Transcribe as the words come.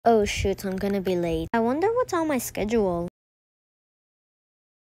Oh shoot, I'm gonna be late. I wonder what's on my schedule.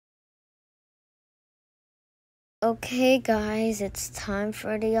 Okay guys, it's time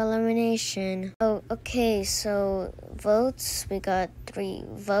for the elimination. Oh, okay, so votes, we got 3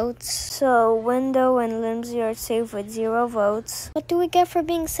 votes. So Window and Limsy are safe with 0 votes. What do we get for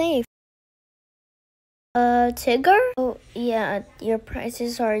being safe? Tigger? Oh yeah, your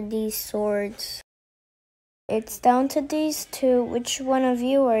prizes are these swords. It's down to these 2. Which one of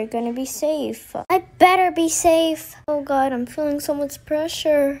you are gonna be safe? I better be safe. Oh god, I'm feeling so much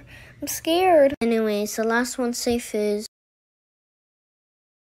pressure. I'm scared. Anyways, the last one safe is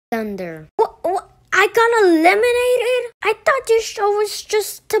Thunder. What? I got eliminated? I thought this show was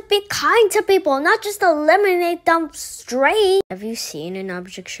just to be kind to people, not just eliminate them straight. Have you seen an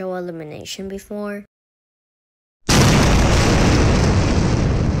object show elimination before?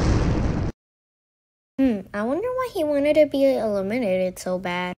 I wonder why he wanted to be eliminated so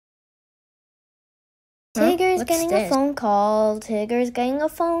bad. Tigger's getting a phone call. Tigger's getting a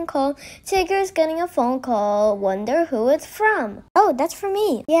phone call. Tigger's getting a phone call. Wonder who it's from. Oh, that's for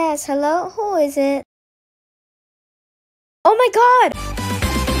me. Yes, hello? Who is it? Oh my god!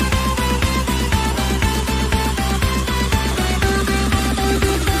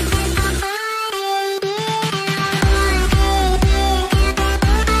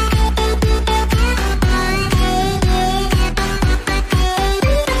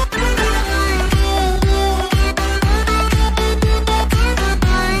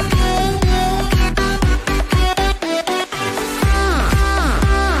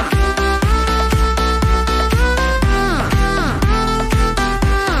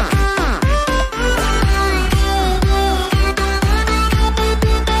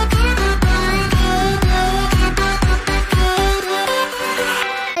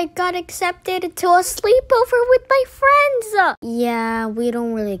 Got accepted to a sleepover with my friends. Yeah, we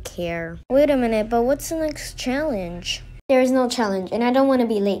don't really care. Wait a minute, but what's the next challenge? There is no challenge, and I don't want to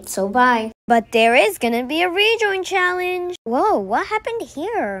be late, so bye. But there is gonna be a rejoin challenge. Whoa, what happened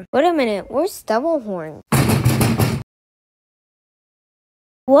here? Wait a minute, where's Devil Horn?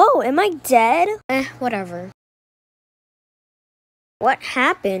 Whoa, am I dead? Whatever. What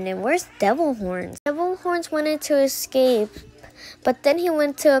happened, and where's Devil Horns? Devil Horns wanted to escape. But then he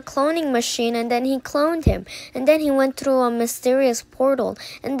went to a cloning machine and then he cloned him. And then he went through a mysterious portal.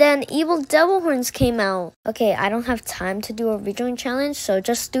 And then evil devil horns came out. Okay, I don't have time to do a rejoin challenge, so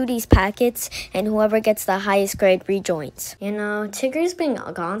just do these packets and whoever gets the highest grade rejoins. You know, Tigger's been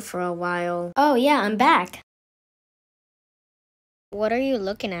gone for a while. Oh yeah, I'm back. What are you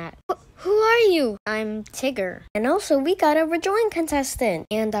looking at? Who are you? I'm Tigger. And also, we got a rejoin contestant.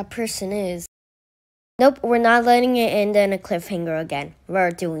 And that person is... Nope, we're not letting it end in a cliffhanger again. We're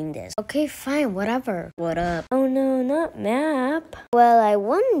doing this. Okay, fine, whatever. What up? Oh no, not Map. Well, I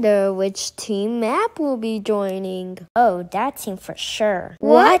wonder which team Map will be joining. Oh, that team for sure.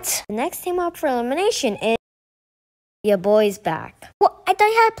 What? The next team up for elimination is... Your boy's back. What? I thought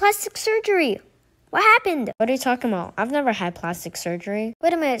you had plastic surgery. What happened? What are you talking about? I've never had plastic surgery.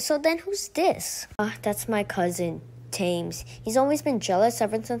 Wait a minute, so then who's this? That's my cousin. Tames. He's always been jealous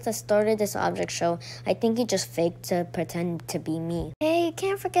ever since I started this object show. I think he just faked to pretend to be me. Hey, you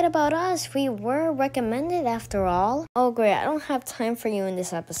can't forget about us. We were recommended after all. Oh great, I don't have time for you in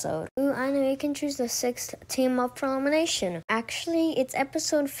this episode. Ooh, I know, you can choose the 6th team up for elimination. Actually, it's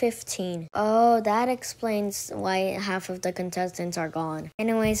episode 15. Oh, that explains why half of the contestants are gone.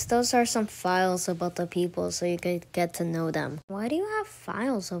 Anyways, those are some files about the people so you could get to know them. Why do you have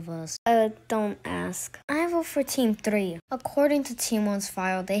files of us? Don't ask. I vote for team 3. According to Team 1's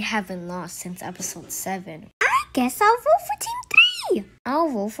file, they haven't lost since episode 7. I guess I'll vote for Team 3. I'll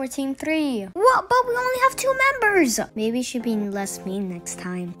vote for Team 3. What? But we only have 2 members. Maybe you should be less mean next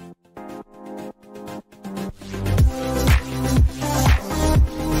time.